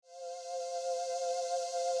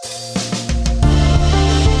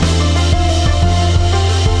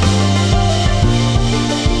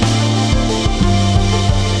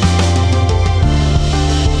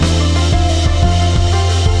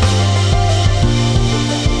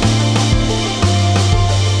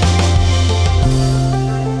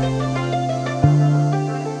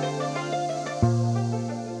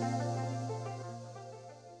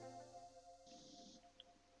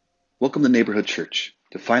Neighborhood Church.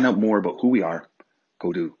 To find out more about who we are,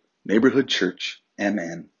 go to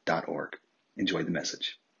neighborhoodchurchmn.org. Enjoy the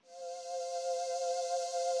message.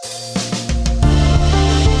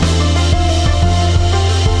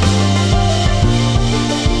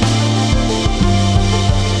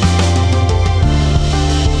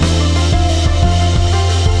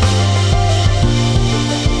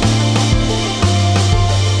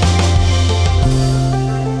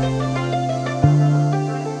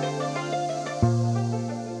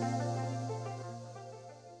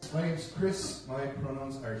 My name's Chris. My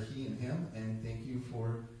pronouns are he and him, and thank you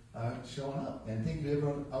for showing up. And thank you to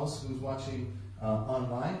everyone else who's watching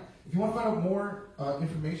online. If you want to find out more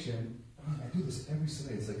information, I do this every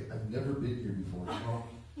Sunday. It's like I've never been here before.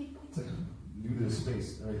 It's like I'm new to this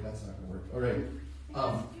space. All right, that's not going to work. All right,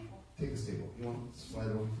 take this table. You want to slide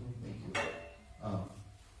it over for me? Thank you.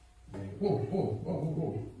 Whoa.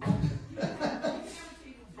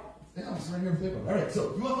 Yeah, it's right here with the table. All right,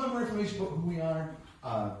 so if you want to find more information about who we are,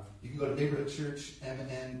 you can go to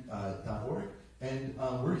neighborhoodchurchmn.org, and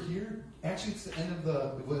we're here. Actually, it's the end of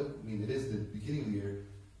it is the beginning of the year,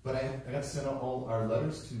 but I got to send out all our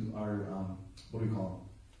letters to our, what do we call them?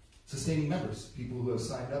 Sustaining members, people who have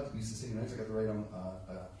signed up to be sustaining members. I got to write on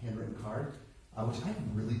a handwritten card, which I have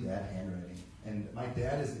really bad handwriting. And my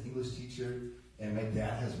dad is an English teacher, and my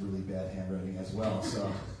dad has really bad handwriting as well. So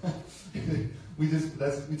so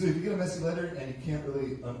if you get a messy letter and you can't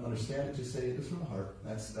really understand it, just say it's from the heart.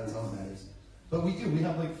 That's all that matters. But we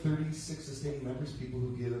have like 36 sustaining members, people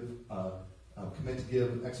who give, commit to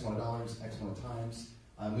give X amount of dollars, X amount of times.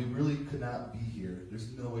 We really could not be here. There's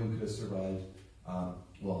no way we could have survived.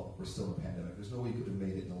 We're still in a pandemic. There's no way you could have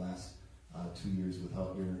made it in the last 2 years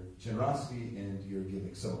without your generosity and your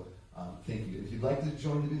giving. So thank you. If you'd like to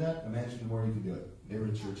join to do that, imagine the more you can do it.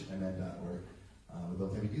 neighborhoodchurchmn.org. We'd love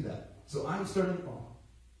to have you do that. So I'm starting.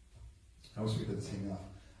 I always forget this hanging off.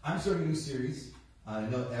 I'm starting a new series. I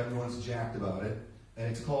know everyone's jacked about it, and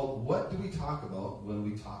it's called "What Do We Talk About When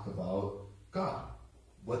We Talk About God?"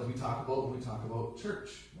 What do we talk about when we talk about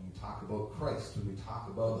church? When we talk about Christ? When we talk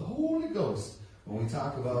about the Holy Ghost? When we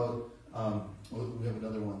talk about we have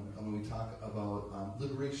another one. When we talk about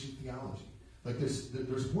liberation theology. Like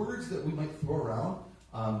there's words that we might throw around,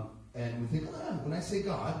 and we think, when I say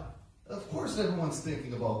God, of course everyone's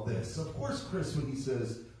thinking about this. Of course, Chris, when he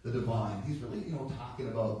says the divine, he's really talking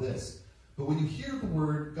about this. But when you hear the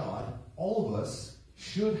word God, all of us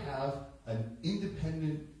should have an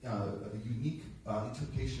independent, a unique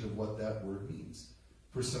interpretation of what that word means.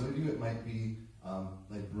 For some of you, it might be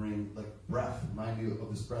like breath, remind you of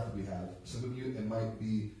this breath we have. For some of you, it might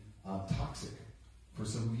be toxic. For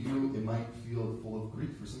some of you, it might feel full of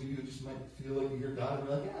grief. For some of you, it just might feel like you hear God and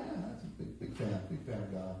you're like, yeah, that's a big fan of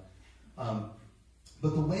God.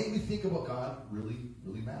 But the way we think about God really,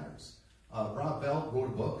 really matters. Rob Bell wrote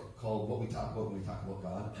a book called What We Talk About When We Talk About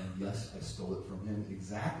God, and yes, I stole it from him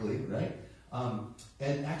exactly, right?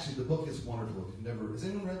 And actually, the book is wonderful. If you've never, has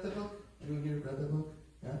anyone read that book? Anyone here read that book?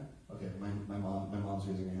 Yeah? Okay, my mom's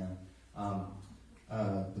raising her hand.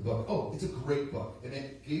 The book. It's a great book, and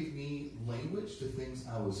it gave me language to things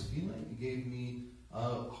I was feeling. It gave me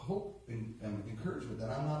hope and encouragement that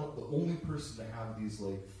I'm not the only person to have these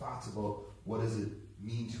thoughts about what does it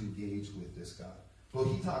mean to engage with this God. What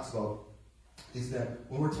he talks about is that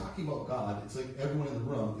when we're talking about God, it's like everyone in the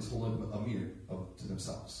room is holding a mirror to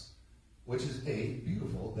themselves, which is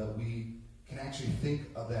beautiful that we can actually think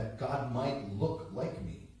of that God might look like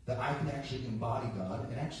me. That I can actually embody God,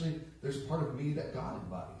 and actually there's part of me that God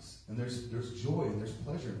embodies, and there's joy and there's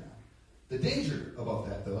pleasure in that. The danger about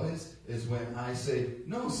that, though, is when I say,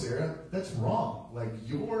 no, Sarah, that's wrong. Like,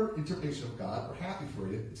 your interpretation of God, we're happy for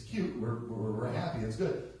you. It's cute. We're happy. It's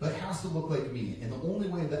good. But it has to look like me. And the only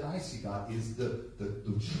way that I see God is the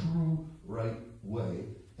true right way.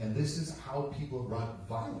 And this is how people have brought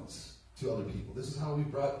violence to other people. This is how we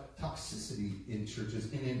brought toxicity in churches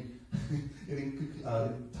and in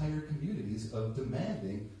entire communities of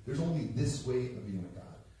demanding there's only this way of viewing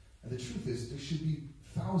God. And the truth is there should be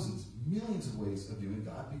thousands, millions of ways of viewing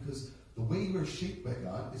God, because the way you are shaped by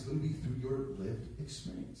God is going to be through your lived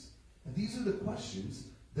experience. And these are the questions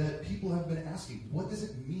that people have been asking. What does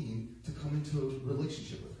it mean to come into a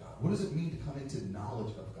relationship with God? What does it mean to come into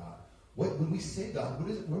knowledge of God? When we say God,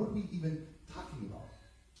 what are we even talking about?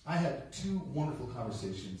 I had 2 wonderful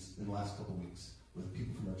conversations in the last couple of weeks with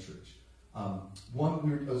people from our church. One,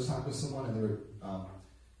 I was talking with someone, and they were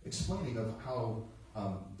explaining of how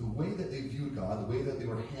the way that they viewed God, the way that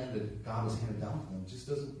God was handed down to them, just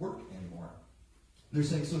doesn't work anymore. They're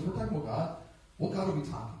saying, so if we're talking about God, what God are we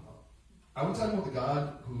talking about? Are we talking about the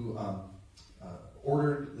God who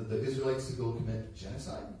ordered the Israelites to go commit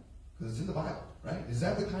genocide? Because it's in the Bible, right? Is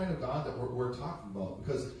that the kind of God that we're talking about?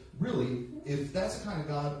 Because really, if that's the kind of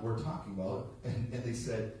God we're talking about, and they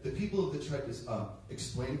said, the people that tried to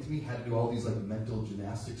explain it to me had to do all these like mental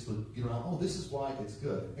gymnastics to get around, oh, this is why it's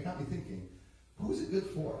good. It got me thinking, who's it good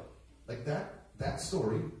for? Like that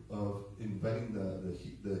story of inviting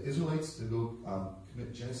the Israelites to go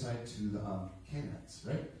commit genocide to the Canaanites,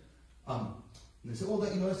 right? And they said, well,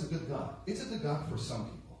 that's a good God. It's a good God for some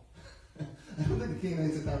people. I don't think the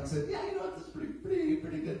Canaanites sat down and said, yeah, it's a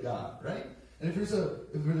pretty good God, right? And if there's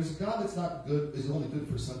a God that's not good, is only good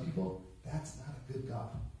for some people, that's not a good God,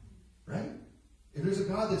 right? If there's a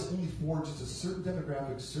God that's only for just a certain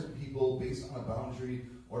demographic, certain people, based on a boundary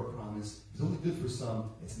or a promise, it's only good for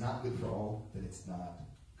some, it's not good for all, then it's not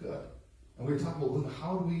good. And we were talking about, well,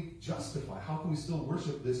 how do we justify? How can we still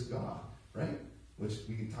worship this God, right? Which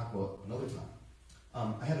we can talk about another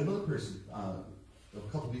time. I had another person, a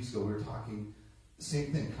couple weeks ago, we were talking,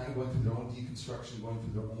 same thing, kind of going through their own deconstruction, going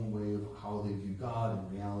through their own way of how they view God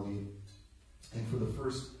and reality. And for the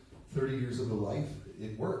first 30 years of their life,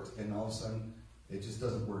 it worked. And all of a sudden, it just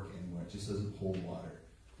doesn't work anymore. It just doesn't hold water.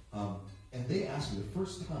 And they asked me, the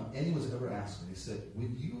first time anyone's ever asked me, they said,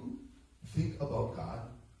 when you think about God,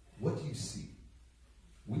 what do you see?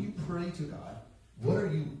 When you pray to God, what are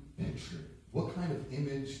you picturing? What kind of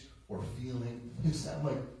image or feeling? I'm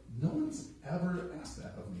like, no one's ever asked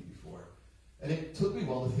that of me before. And it took me a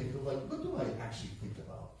while to think of, like, what do I actually think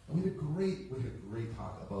about? And we had a great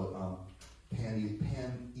talk about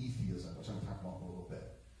pantheism, which I'm going to talk about in a little bit.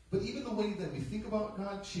 But even the way that we think about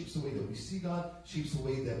God shapes the way that we see God, shapes the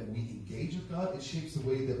way that we engage with God, it shapes the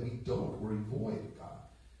way that we don't or avoid God.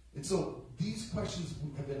 And so these questions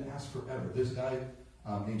have been asked forever. There's a guy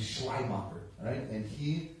named Schleiermacher, right? And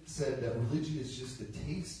he said that religion is just the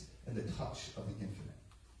taste and the touch of the infinite.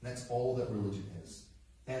 And that's all that religion is.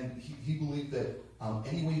 And he believed that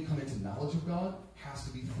any way you come into knowledge of God has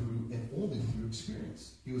to be through and only through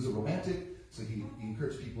experience. He was a romantic, so he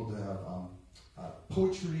encouraged people to have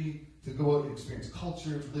poetry, to go out and experience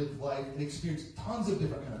culture, live life, and experience tons of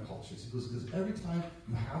different kind of cultures. He goes, because every time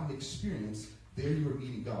you have an experience, there you are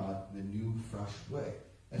meeting God in a new, fresh way.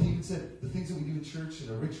 And he even said the things that we do in church and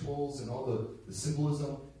the rituals and all the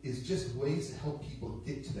symbolism is just ways to help people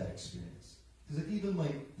get to that experience. Because even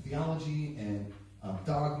like theology and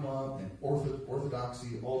dogma and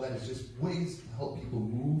orthodoxy, all that is just ways to help people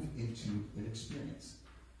move into an experience.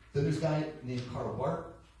 Then there's a guy named Karl Barth,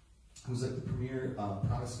 who's like the premier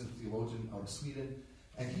Protestant theologian out of Sweden,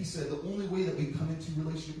 and he said the only way that we come into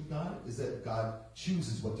relationship with God is that God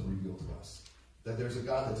chooses what to reveal to us. That there's a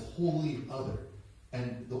God that's wholly other.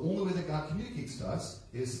 And the only way that God communicates to us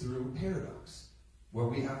is through paradox, where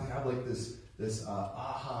we have to have like this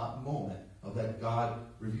aha moment of that God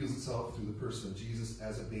reveals itself through the person of Jesus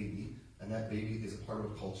as a baby, and that baby is a part of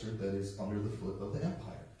a culture that is under the foot of the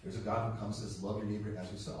empire. There's a God who comes and says, love your neighbor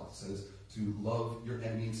as yourself. It says to love your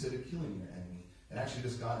enemy instead of killing your enemy. And actually,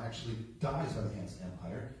 this God actually dies by the hands of the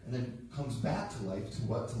empire, and then comes back to life to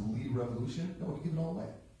what? To lead revolution? No, to give it all away.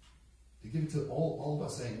 To give it to all of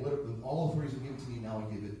us, saying, with all authorities are given to me, now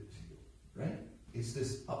I give it to you. Right? It's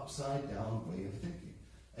this upside down way of thinking.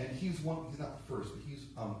 And he's not the first, but he's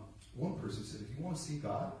one person said, if you want to see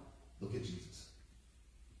God, look at Jesus.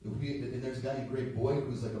 And there's a guy named Greg Boyd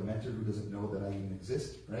who's like a mentor who doesn't know that I even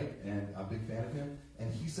exist, right? And I'm a big fan of him.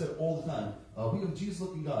 And he said all the time, we have a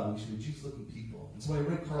Jesus-looking God, and we should be Jesus-looking people. And so when I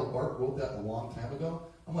read Karl Barth wrote that a long time ago,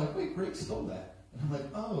 I'm like, wait, Greg stole that. And I'm like,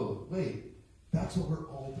 oh, wait, that's what we're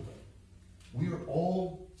all doing. We are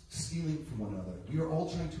all stealing from one another. We are all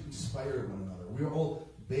trying to inspire one another. We are all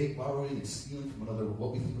borrowing and stealing from one another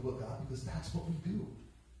what we think about God, because that's what we do.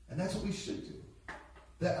 And that's what we should do.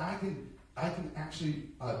 That I can actually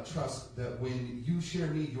trust that when you share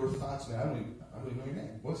me your thoughts, man, I don't even know your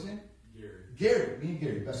name. What's your name? Gary. Me and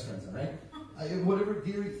Gary, best friends, all right? Whatever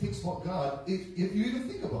Gary thinks about God, if you even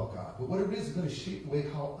think about God, but whatever it is going to shape the way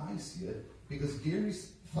how I see it, because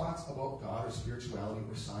Gary's thoughts about God or spirituality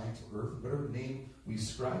or science or earth, whatever name we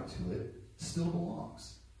ascribe to it, still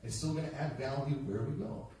belongs. It's still going to add value where we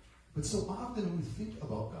go. But so often when we think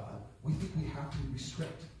about God, we think we have to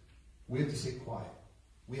restrict. We have to stay quiet.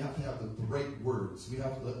 We have to have the right words. We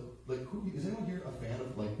have to, is anyone here a fan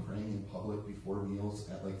of like praying in public before meals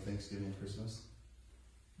at like Thanksgiving and Christmas?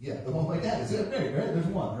 Yeah, the one like that. Is it right? There's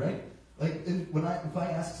one, right? Like, if I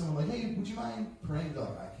ask someone like, hey, would you mind praying? They're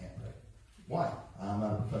like, I can't pray. Why? I'm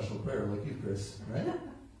not a professional prayer like you, Chris, right?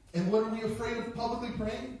 And what are we afraid of publicly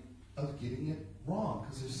praying? Of getting it wrong.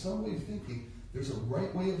 Because there's some way of thinking. There's a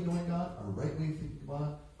right way of knowing God, a right way of thinking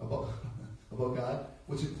about God,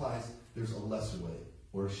 which implies there's a lesser way,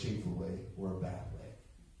 or a shameful way, or a bad way.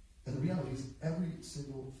 And the reality is every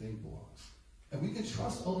single thing belongs. And we can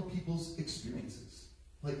trust other people's experiences.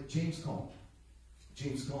 Like James Cone.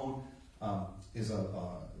 James Cone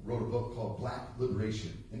wrote a book called Black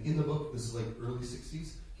Liberation. And in the book, this is like early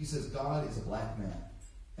 60s, he says God is a black man.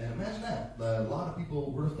 And imagine that. A lot of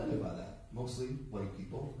people were offended by that. Mostly white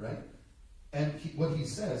people, right? And what he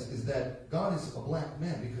says is that God is a black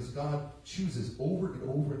man because God chooses over and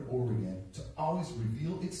over and over again to always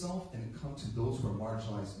reveal itself and come to those who are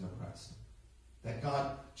marginalized and oppressed. That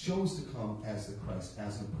God chose to come as the Christ,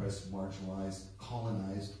 as an oppressed, marginalized,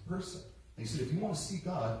 colonized person. And he said, if you want to see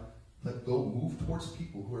God, go move towards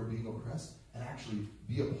people who are being oppressed and actually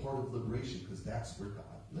be a part of liberation because that's where God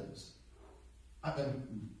lives. I'm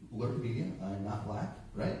learned median. I'm not black,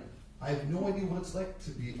 right? I have no idea what it's like to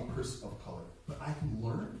be a person of color. But I can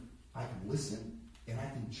learn, I can listen, and I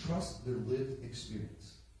can trust their lived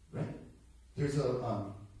experience, right? There's a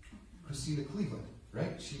Christina Cleveland,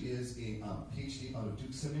 right? She is a PhD out of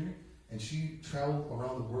Duke Seminary, and she traveled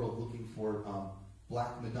around the world looking for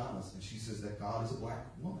black Madonnas. And she says that God is a black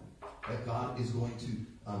woman, that God is going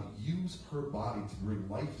to use her body to bring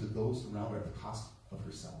life to those around her at the cost of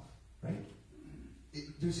herself, right?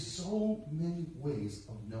 There's so many ways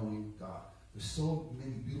of knowing God. There's so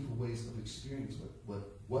many beautiful ways of experiencing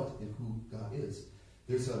what and who God is.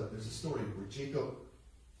 There's a story where Jacob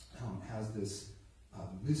has this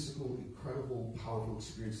mystical, incredible, powerful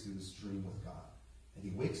experience through this dream with God. And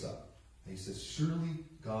he wakes up and he says, surely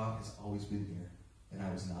God has always been here, and I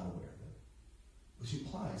was not aware of it. Which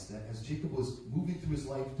implies that as Jacob was moving through his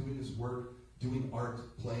life, doing his work, doing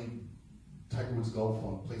art, playing Tiger Woods golf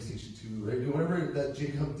on PlayStation 2, right? Whatever that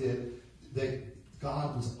Jacob did, that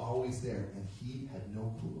God was always there, and he had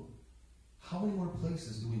no clue. How many more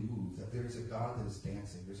places do we move that there is a God that is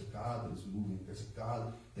dancing, there's a God that is moving, there's a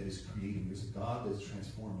God that is creating, there's a God that is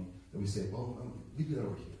transforming, that we say, well, we do that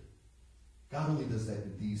over here. God only does that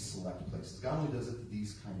in these select places. God only does it to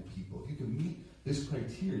these kind of people. If you can meet this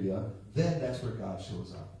criteria, then that's where God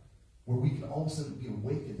shows up. Where we can all of a sudden be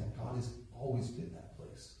awakened that God has always been that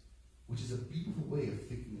place. Which is a beautiful way of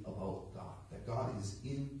thinking about God. That God is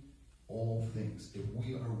in all things if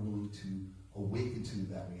we are willing to awaken to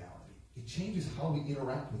that reality. It changes how we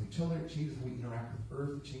interact with each other. It changes how we interact with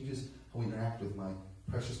Earth. It changes how we interact with my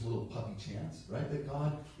precious little puppy Chance, right? That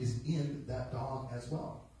God is in that dog as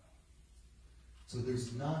well. So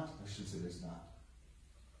there's no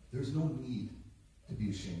need to be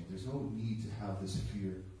ashamed. There's no need to have this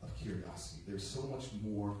fear of curiosity. There's so much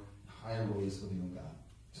more higher ways of knowing God.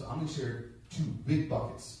 So I'm going to share two big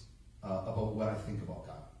buckets about what I think about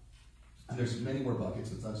God. And there's many more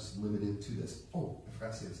buckets. It's not just limited to this. Oh, I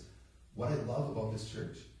forgot to say this. What I love about this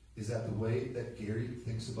church is that the way that Gary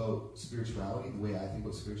thinks about spirituality, the way I think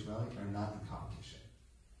about spirituality, are not in competition.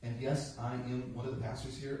 And yes, I am one of the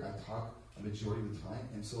pastors here. I talk a majority of the time.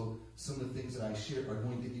 And so some of the things that I share are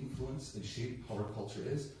going to influence and shape how our culture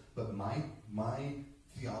is. But my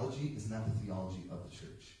theology is not the theology of the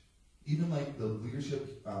church. Even like the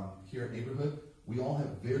leadership here at Neighborhood, we all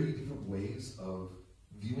have very different ways of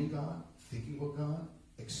viewing God, thinking about God,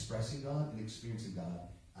 expressing God, and experiencing God.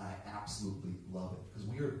 I absolutely love it because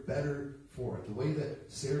we are better for it. The way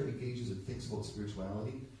that Sarah engages and thinks about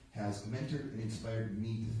spirituality has mentored and inspired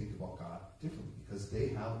me to think about God differently because they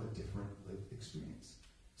have a different lived experience.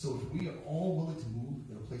 So if we are all willing to move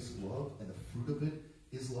in a place of love, and the fruit of it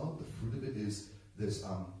is love, the fruit of it is this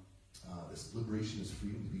liberation, this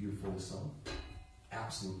freedom to be your full self,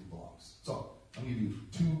 absolutely belongs. So I'm going to give you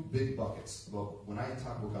two big buckets about when I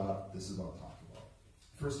talk about God, this is what I'm talking about.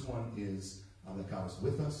 First one is that God is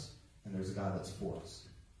with us, and there's a God that's for us,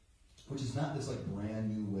 which is not this like brand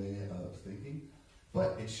new way of thinking,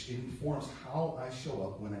 but it informs how I show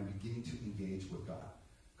up when I'm beginning to engage with God.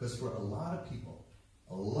 Because for a lot of people,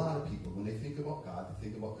 when they think about God, they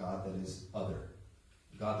think about God that is other,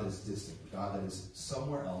 God that is distant, God that is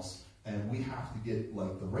somewhere else, and we have to get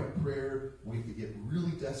like the right prayer, we have to get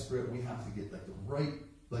really desperate, we have to get like the right,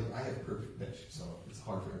 like I have perfect pitch, so it's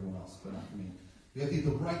hard for everyone else, but not for me. We have to get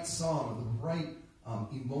the right song, the right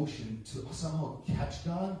emotion to somehow catch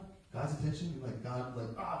God's attention. You're like, God,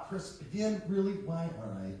 like, Chris, again, really? Why? All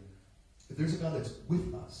right. If there's a God that's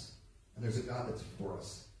with us, and there's a God that's for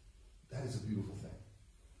us, that is a beautiful thing.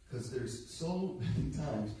 Because there's so many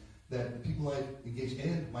times that people I engage,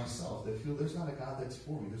 and myself, that feel there's not a God that's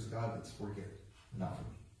for me. There's a God that's for Gary, but not for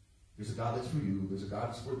me. There's a God that's for you. There's a God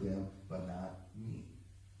that's for them, but not me.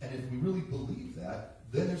 And if we really believe that,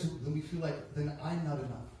 then we feel like, then I'm not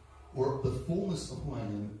enough. Or the fullness of who I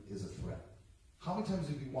am is a threat. How many times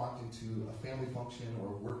have you walked into a family function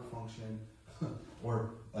or a work function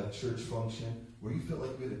or a church function where you felt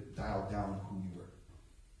like you had to dial down who you were?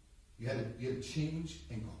 You had to change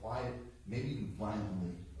and quiet, maybe even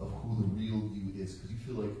violently, of who the real you is, because you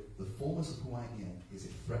feel like the fullness of who I am is a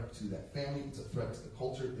threat to that family, it's a threat to the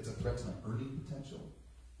culture, it's a threat to my earning potential,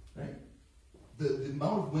 right? The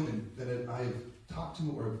amount of women that I've talked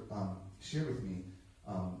to or shared with me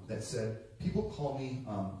that said, people call me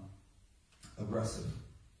aggressive,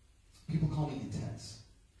 people call me intense,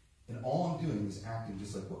 and all I'm doing is acting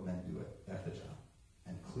just like what men do at the job.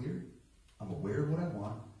 I'm clear, I'm aware of what I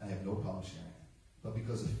want, I have no problem sharing it. But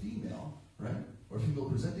because a female, right, or a female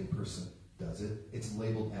presenting person does it, it's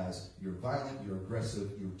labeled as you're violent, you're aggressive,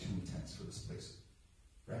 you're too intense for this place,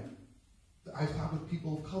 right? I've talked with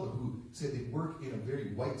people of color who say they work in a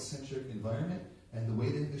very white-centric environment, and the way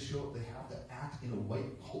they have to show up, they have to act in a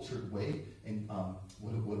white-cultured way. And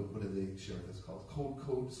what do they share with us called?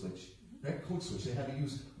 Code switch, right? Code switch. They have to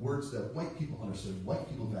use words that white people understood, white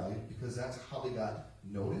people valued, because that's how they got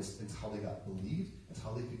noticed, it's how they got believed, it's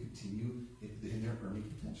how they could continue in their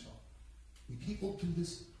earning potential. And people do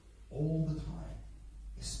this all the time,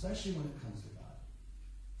 especially when it comes to God,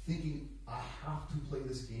 thinking, I have to play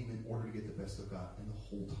this game in order to get the best of God. And the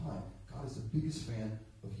whole time, God is the biggest fan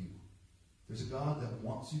of you. There's a God that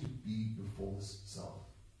wants you to be your fullest self.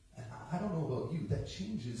 And I don't know about you, that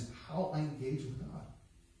changes how I engage with God.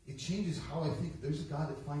 It changes how I think there's a God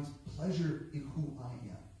that finds pleasure in who I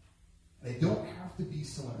am. And I don't have to be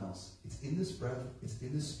someone else. It's in this breath, it's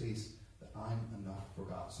in this space that I'm enough for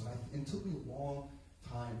God. So it took me a long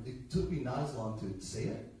time. It took me not as long to say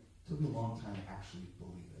it. It took me a long time to actually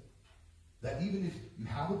believe it. That even if you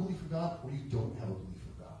have a belief for God or you don't have a belief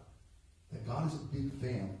for God, that God is a big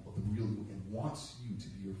fan of the real you and wants you to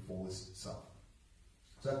be your fullest self.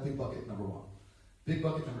 So that's big bucket number one. Big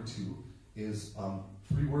bucket number two is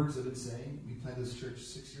 3 words that it's saying. We planted this church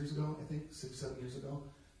 6 years ago, I think, 6, 7 years ago.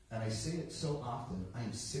 And I say it so often, I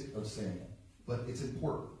am sick of saying it. But it's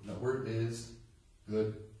important. That word is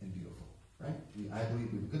good and beautiful, right? I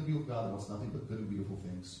believe we have a good and beautiful God that wants nothing but good and beautiful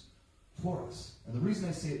things for us. And the reason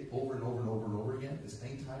I say it over and over and over and over again is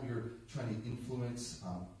anytime you're trying to influence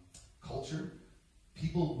culture,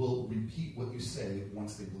 people will repeat what you say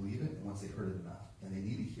once they believe it and once they've heard it enough. And they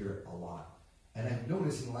need to hear it a lot. And I've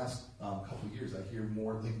noticed in the last couple of years, I hear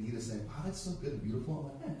more like Nita saying, wow, that's so good and beautiful. I'm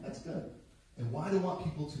like, man, that's good. And why do I want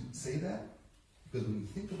people to say that? Because when you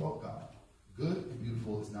think about God, good and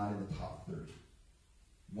beautiful is not in the top 30.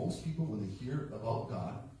 Most people, when they hear about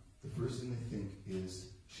God, the first thing they think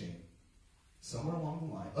is shame. Somewhere along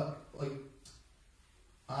the line,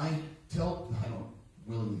 I don't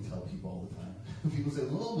willingly tell people all the time. People say,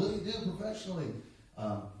 well, what do you do professionally?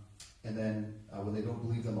 And then when they don't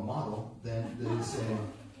believe I'm a model, then they say,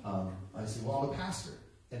 I say, well, I'm a pastor.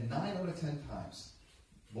 And 9 out of 10 times,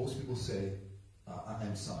 most people say,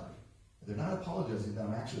 I'm sorry. They're not apologizing that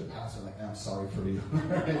I'm actually a pastor, like, I'm sorry for you.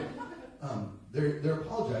 Right? They're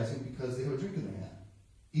apologizing because they have a drink in their hand,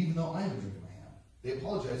 even though I have a drink in my hand. They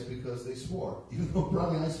apologize because they swore, even though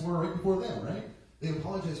probably I swore right before them, right? They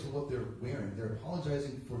apologize for what they're wearing. They're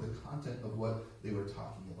apologizing for the content of what they were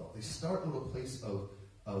talking about. They start with a place of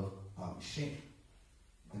shame.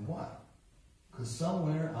 And why? Because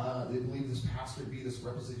somewhere they believe this pastor to be this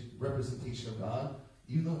representation of God,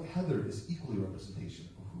 even though Heather is equally a representation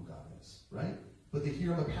of who God is, right? But they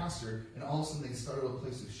hear I'm a pastor, and all of a sudden they start at a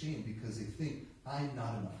place of shame because they think, I'm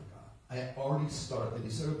not enough for God. I already started, they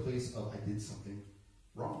start at a place of, I did something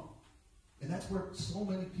wrong. And that's where so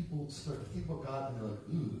many people start to think about God, and they're like,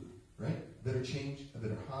 ooh, right? I better change, I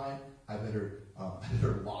better hide, I better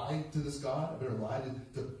lie to this God, I better lie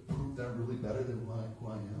to prove that I'm really better than who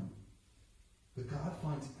I am. But God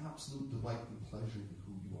finds absolute delight and pleasure in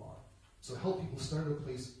who you are. So help people start at a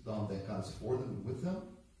place that God is for them and with them.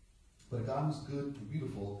 But a God who's good and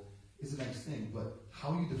beautiful is a nice thing. But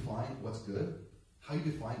how you define what's good, how you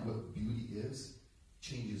define what beauty is,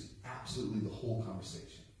 changes absolutely the whole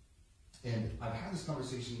conversation. And I've had this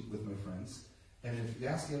conversation with my friends. And if you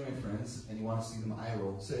ask any of my friends and you want to see them eye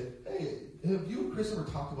roll, say, hey, have you and Chris ever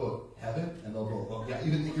talked about heaven? And they'll go, oh, yeah,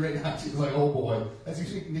 even Nikki right now, she's like, oh boy. That's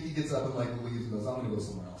usually Nikki gets up and like leaves and goes, I'm going to go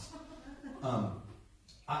somewhere else.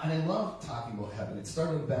 And I love talking about heaven. It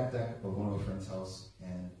started on the back deck of one of my friend's house,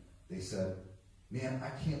 and they said, man, I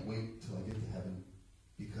can't wait till I get to heaven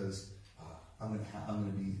because I'm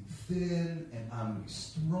going to be thin, and I'm going to be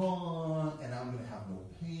strong, and I'm going to have no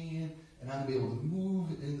pain, and I'm going to be able to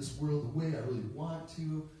move in this world the way I really want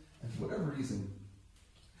to. And for whatever reason,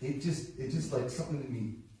 it just like something in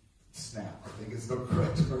me snapped. I think is the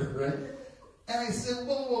correct word, right? And I said,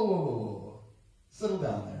 whoa. Settle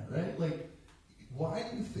down there, right? Like, why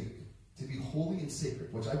do you think to be holy and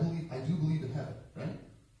sacred, which I do believe in heaven, right?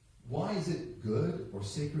 Why is it good or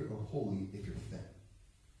sacred or holy if you're thin?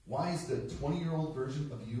 Why is the 20-year-old version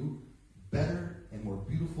of you better and more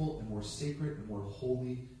beautiful and more sacred and more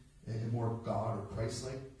holy and more God or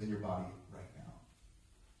Christ-like than your body right now?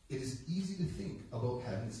 It is easy to think about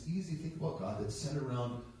heaven. It's easy to think about God that's centered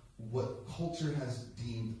around what culture has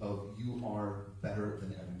deemed of you are better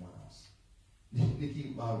than everyone else.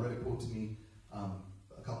 Nikki read a quote to me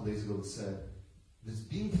a couple days ago that said, does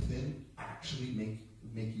being thin actually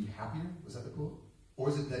make you happier? Was that the quote? Or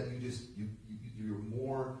is it that you're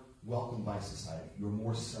more welcomed by society? You're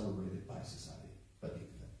more celebrated by society by being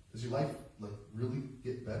thin? Does your life really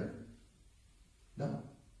get better? No.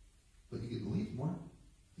 But you get believed more.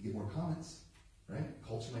 You get more comments, right?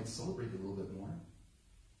 Culture might celebrate you a little bit more.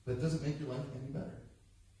 But it doesn't make your life any better.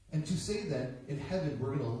 And to say that in heaven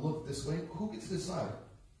we're going to look this way, who gets to decide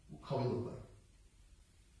how we look like?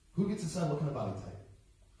 Who gets to decide what kind of body type?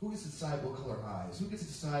 Who gets to decide what color eyes? Who gets to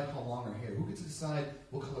decide how long our hair? Who gets to decide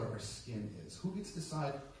what color our skin is? Who gets to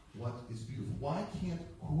decide what is beautiful? Why can't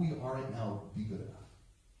who we are right now be good enough?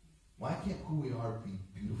 Why can't who we are be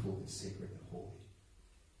beautiful and sacred and holy?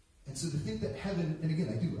 And so to think that heaven, and again,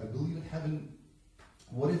 I believe in heaven.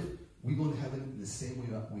 What if we go into heaven in the same way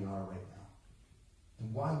that we are right now?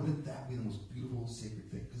 And why wouldn't that be the most beautiful, sacred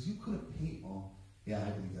thing? Because you couldn't pay, I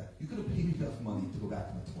believe that. You couldn't pay me enough money to go back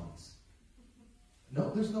to my 20s. No,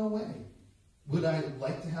 there's no way. Would I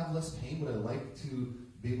like to have less pain? Would I like to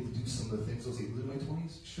be able to do some of the things I was able to do in my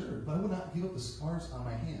 20s? Sure. But I would not give up the scars on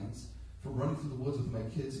my hands from running through the woods with my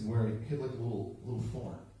kids and where I hit like a little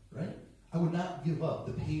thorn, right? I would not give up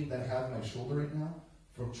the pain that I have in my shoulder right now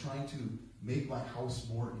from trying to make my house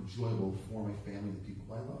more enjoyable for my family and the people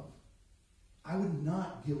I love. I would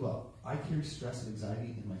not give up. I carry stress and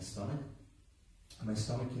anxiety in my stomach. And my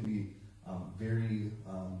stomach can be very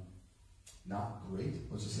not great.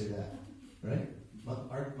 Let's just say that, right?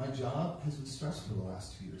 My job has been stressful for the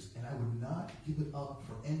last 2 years, and I would not give it up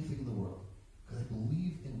for anything in the world because I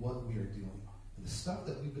believe in what we are doing. And the stuff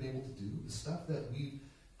that we've been able to do, the stuff that we've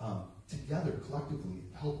together, collectively,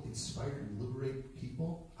 helped inspire and liberate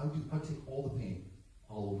people, I'd take all the pain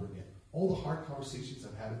all over again. All the hard conversations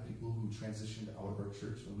I've had with people who transitioned out of our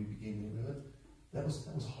church when we became neighborhood, that was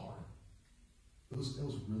hard. That was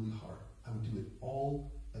really hard. I would do it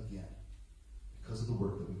all again because of the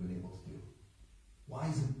work that we've been able to do. Why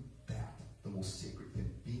isn't that the most sacred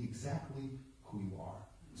thing? Being exactly who you are.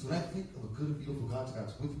 So when I think of a good and beautiful God,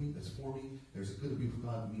 God's with me, that's for me, there's a good and beautiful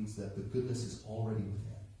God means that the goodness is already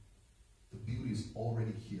within. The beauty is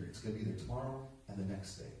already here. It's going to be there tomorrow and the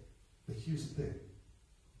next day. But here's the thing.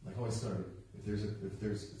 Like how I started. If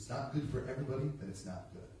it's not good for everybody, then it's not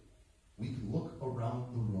good. We can look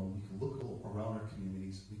around the room. We can look around our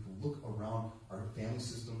communities. We can look around our family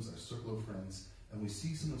systems, our circle of friends, and we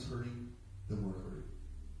see someone's hurting, then we're hurting.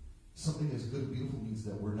 Something that's good and beautiful means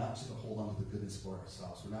that we're not just going to hold on to the goodness for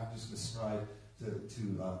ourselves. We're not just going to strive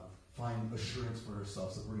to find assurance for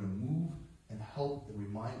ourselves, that we're going to move and help and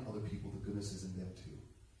remind other people the goodness is in them too.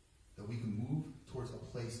 That we can move towards a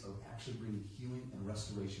place of actually bringing healing and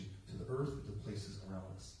restoration to the earth and to places around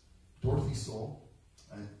us. Dorothy Soul,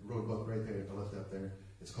 I wrote a book right there, I left it up there.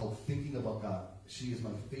 It's called Thinking About God. She is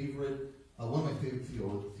my favorite, one of my favorite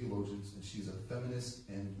theologians, and she's a feminist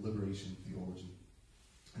and liberation theologian.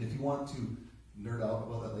 And if you want to nerd out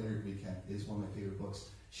about that later, we can. It is one of my favorite books.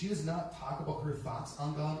 She does not talk about her thoughts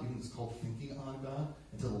on God, even though it's called Thinking on God,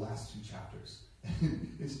 until the last 2 chapters.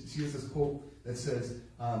 She has this quote that says,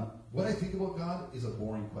 what I think about God is a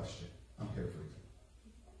boring question. I'm paraphrasing.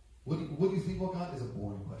 What do you think about God is a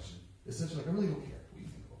boring question. Essentially, I really don't care what you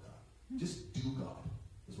think about God. Just do God,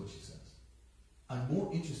 is what she says. I'm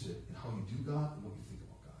more interested in how you do God than what you think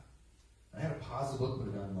about God. And I had to pause the book, put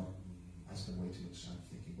it down, and I'm like, I spend way too much time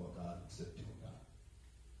thinking about God instead of doing God.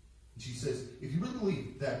 And she says, if you really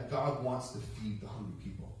believe that God wants to feed the hungry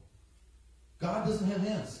people, God doesn't have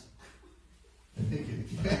hands. I'm thinking,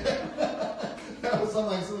 that was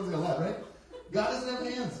something like someone's going to laugh, right? God doesn't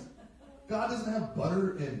have hands. God doesn't have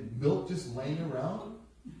butter and milk just laying around.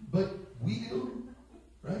 But we do,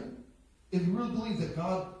 right? If you really believe that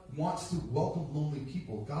God wants to welcome lonely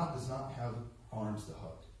people, God does not have arms to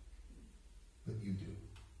hug. But you do,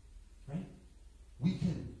 right? We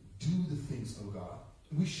can do the things of God.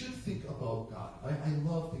 We should think about God. I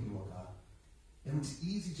love thinking about God. And it's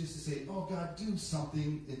easy just to say, oh, God, do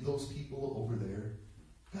something in those people over there.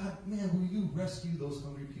 God, man, will you rescue those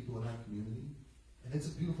hungry people in our community? And it's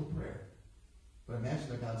a beautiful prayer. But imagine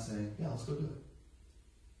that God saying, yeah, let's go do it.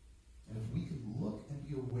 And if we can look and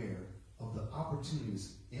be aware of the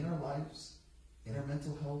opportunities in our lives, in our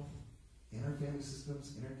mental health, in our family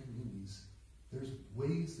systems, in our communities, there's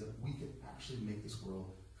ways that we can actually make this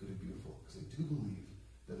world good and beautiful. Because I do believe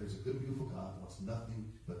that there's a good and beautiful God who wants nothing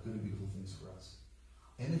but good and beautiful things for us.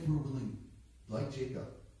 And if we're willing, like Jacob,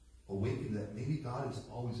 awaken that maybe God has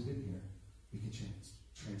always been here, we can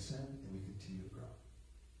transcend and we continue to grow.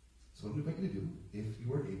 So what I'm going to invite you to do, if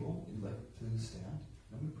you are able, and you'd like to stand,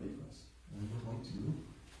 I'm going to pray for us. And we're going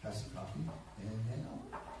to have some coffee and hang out.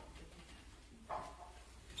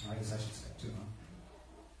 I guess I should stand too, huh?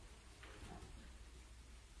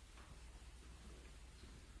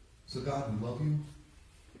 So God, we love you.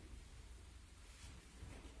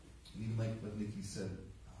 And even like what Nikki said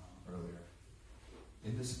earlier,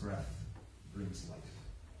 in this breath brings life.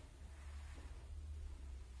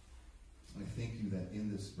 And I thank you that in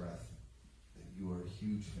this breath, that you are a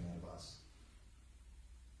huge fan of us.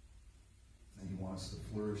 And you want us to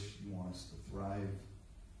flourish, you want us to thrive,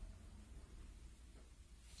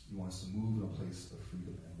 you want us to move in a place of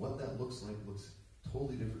freedom. And what that looks like looks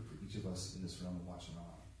totally different for each of us in this room and watching online.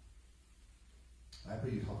 I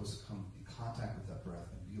pray you help us come in contact with that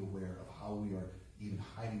breath and be aware of how we are even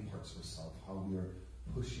hiding parts of ourselves, how we are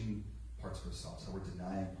pushing parts of ourselves, how we're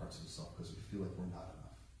denying parts of ourselves because we feel like we're not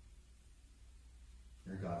enough.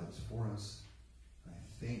 You're a God that is for us, and I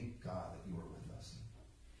thank God that you are with us.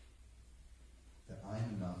 That I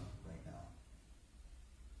am enough right now.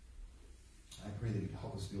 I pray that you'd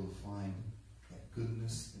help us be able to find that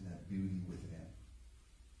goodness and that beauty within.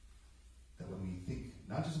 That when we think,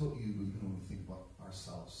 not just about you, but even when we think about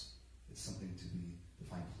ourselves, it's something to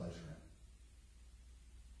find pleasure in.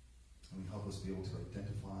 And we help us be able to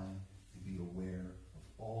identify and be aware of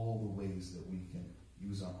all the ways that we can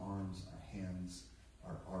use our arms, our hands,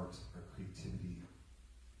 our art, our creativity,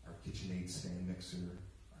 our KitchenAid stand mixer,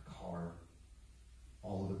 our car.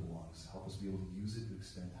 All of it belongs. Help us be able to use it to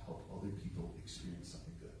extend to help other people experience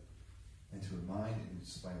something good. And to remind and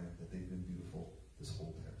inspire that they've been beautiful this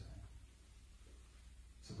whole entire time.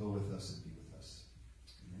 So go with us and be with us.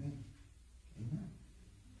 In your name. Amen.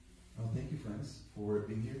 Well, thank you, friends, for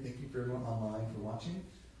being here. Thank you for everyone online for watching.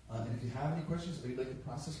 And if you have any questions or you'd like to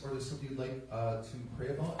process or there's something you'd like to pray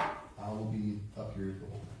about, I will be up here the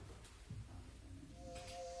whole time.